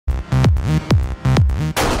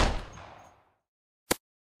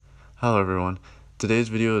Hello everyone, today's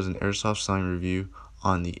video is an Airsoft selling review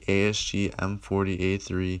on the ASG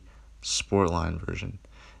M40A3 Sportline version.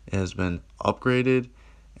 It has been upgraded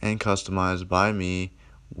and customized by me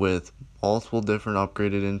with multiple different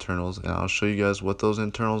upgraded internals, and I'll show you guys what those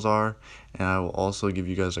internals are, and I will also give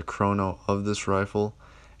you guys a chrono of this rifle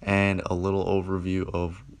and a little overview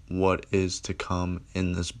of what is to come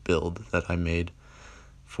in this build that I made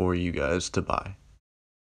for you guys to buy.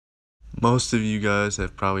 Most of you guys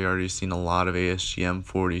have probably already seen a lot of ASG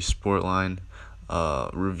M40 Sportline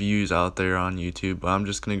reviews out there on YouTube, but I'm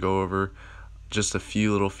just going to go over just a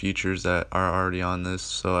few little features that are already on this.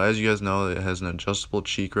 So as you guys know, it has an adjustable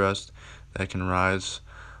cheek rest that can rise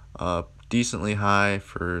decently high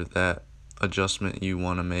for that adjustment you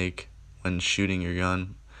want to make when shooting your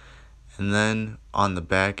gun. And then on the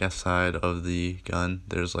back side of the gun,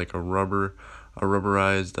 there's like a rubberized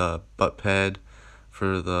butt pad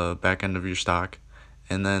for the back end of your stock,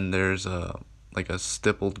 and then there's like a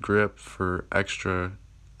stippled grip for extra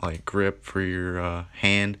grip for your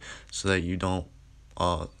hand, so that you don't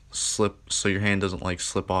so your hand doesn't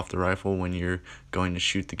slip off the rifle when you're going to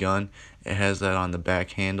shoot the gun. It has that on the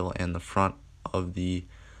back handle and the front of the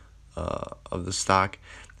stock.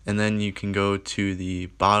 And then you can go to the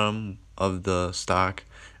bottom of the stock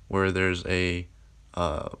where there's a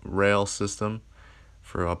rail system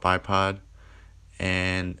for a bipod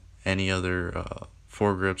and any other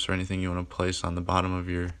foregrips or anything you want to place on the bottom of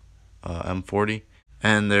your M40.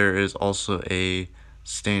 And there is also a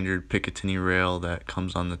standard Picatinny rail that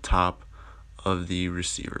comes on the top of the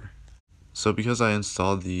receiver. So because I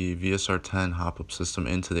installed the VSR 10 HopUp system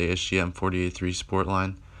into the ASG M40A3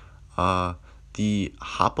 Sportline, the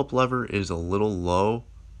HopUp lever is a little low.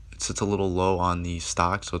 It sits a little low on the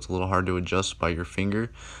stock, so it's a little hard to adjust by your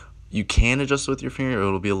finger. You can adjust it with your finger,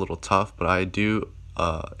 it'll be a little tough, but I do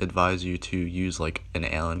advise you to use like an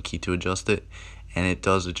Allen key to adjust it, and it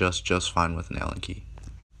does adjust just fine with an Allen key.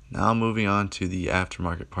 Now moving on to the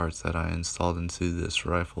aftermarket parts that I installed into this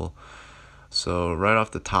rifle. So right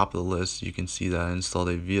off the top of the list, you can see that I installed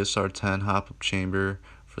a VSR 10 HopUp chamber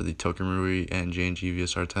for the Tokamuri and J&G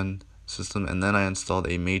VSR 10 system, and then I installed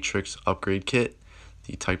a Matrix upgrade kit,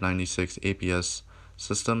 the Type 96 APS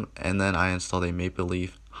system, and then I installed a Maple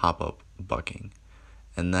Leaf HopUp bucking.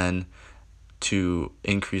 And then to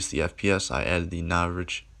increase the FPS, I added the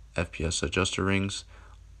Navrich FPS adjuster rings.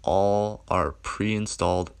 All are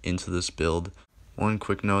pre-installed into this build. One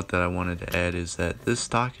quick note that I wanted to add is that this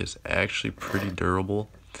stock is actually pretty durable,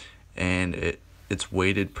 and it's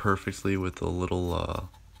weighted perfectly with a little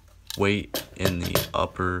weight in the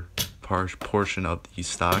upper portion of the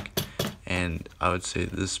stock. And I would say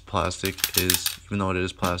this plastic is, even though it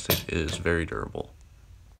is plastic, it is very durable.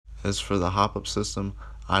 As for the HopUp system,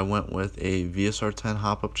 I went with a VSR 10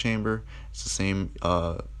 HopUp chamber. It's the same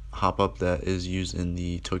HopUp that is used in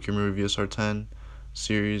the Tokamuri VSR 10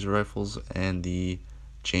 series rifles and the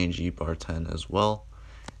J&G Bar 10 as well.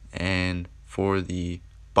 And for the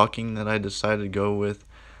bucking that I decided to go with,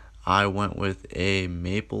 I went with a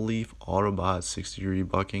Maple Leaf Autobot 60-degree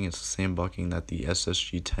bucking. It's the same bucking that the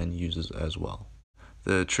SSG 10 uses as well.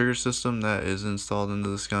 The trigger system that is installed into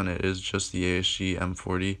this gun, it is just the ASG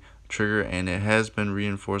M40 trigger, and it has been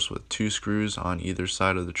reinforced with 2 screws on either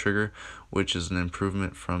side of the trigger, which is an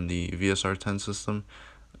improvement from the VSR 10 system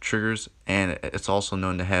triggers, and it's also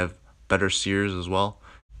known to have better sears as well.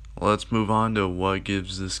 Let's move on to what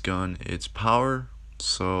gives this gun its power.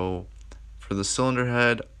 So for the cylinder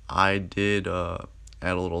head, I did add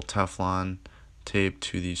a little Teflon tape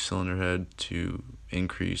to the cylinder head to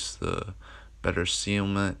increase the better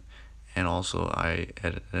sealment, and also I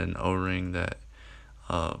added an O-ring that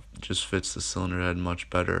just fits the cylinder head much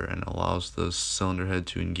better and allows the cylinder head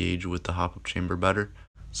to engage with the HopUp chamber better.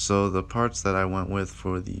 So the parts that I went with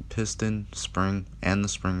for the piston, spring, and the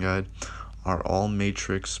spring guide are all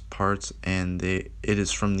Matrix parts, and it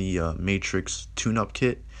is from the Matrix tune-up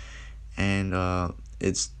kit, and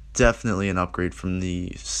it's definitely an upgrade from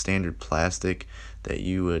the standard plastic that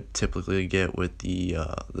you would typically get with the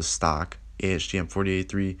stock ASG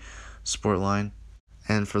M40A3 Sportline.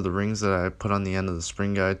 And for the rings that I put on the end of the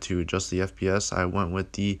spring guide to adjust the FPS, I went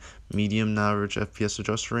with the medium Navrich FPS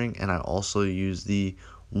adjuster ring, and I also used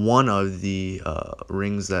one of the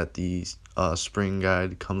rings that the spring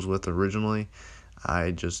guide comes with originally. I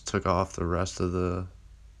just took off the rest of the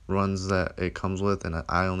runs that it comes with, and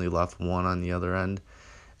I only left one on the other end.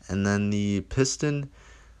 And then the piston,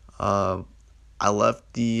 I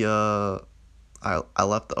left the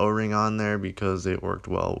O-ring on there because it worked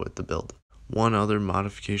well with the build. One other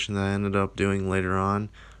modification that I ended up doing later on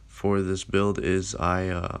for this build is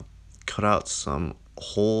I cut out some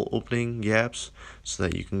hole opening gaps so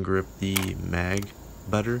that you can grip the mag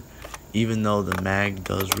better. Even though the mag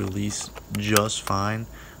does release just fine,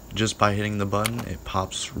 just by hitting the button it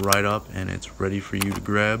pops right up and it's ready for you to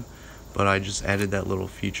grab. But I just added that little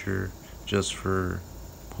feature just for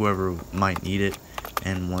whoever might need it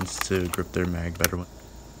and wants to grip their mag better.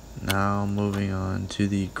 Now moving on to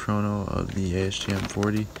the chrono of the ASG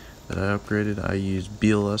M40 that I upgraded. I used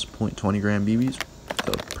BLS .20 gram BBs,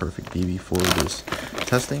 the perfect BB for this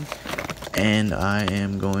testing, and I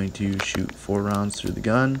am going to shoot 4 rounds through the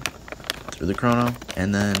gun, through the chrono,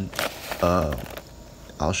 and then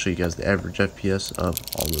I'll show you guys the average FPS of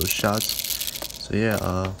all those shots. So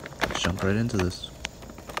yeah, let's jump right into this.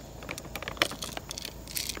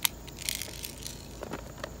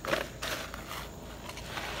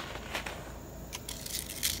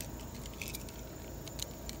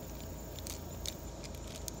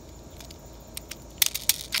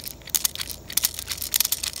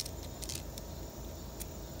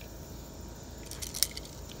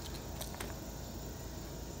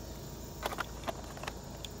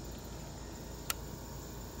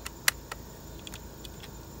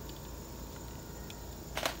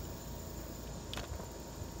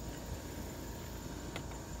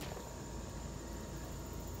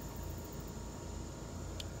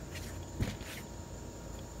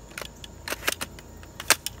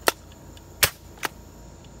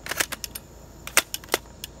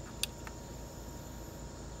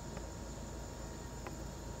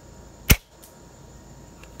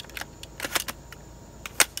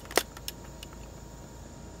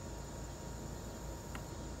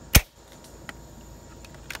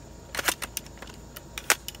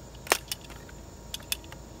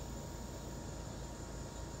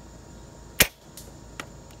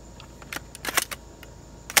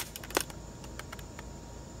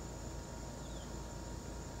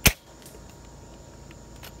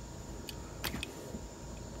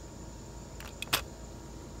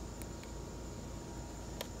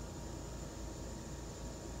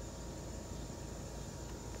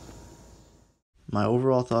 My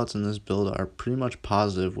overall thoughts on this build are pretty much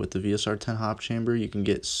positive. With the VSR 10 hop chamber, you can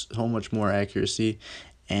get so much more accuracy,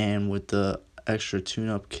 and with the extra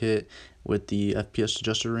tune-up kit with the FPS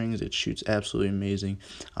adjuster rings, it shoots absolutely amazing.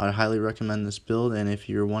 I would highly recommend this build, and if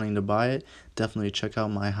you're wanting to buy it, definitely check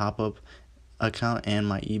out my HopUp account and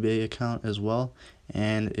my eBay account as well.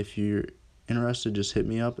 And if you're interested, just hit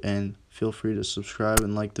me up, and feel free to subscribe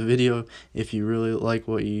and like the video if you really like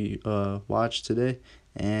what you watched today.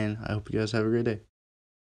 And I hope you guys have a great day.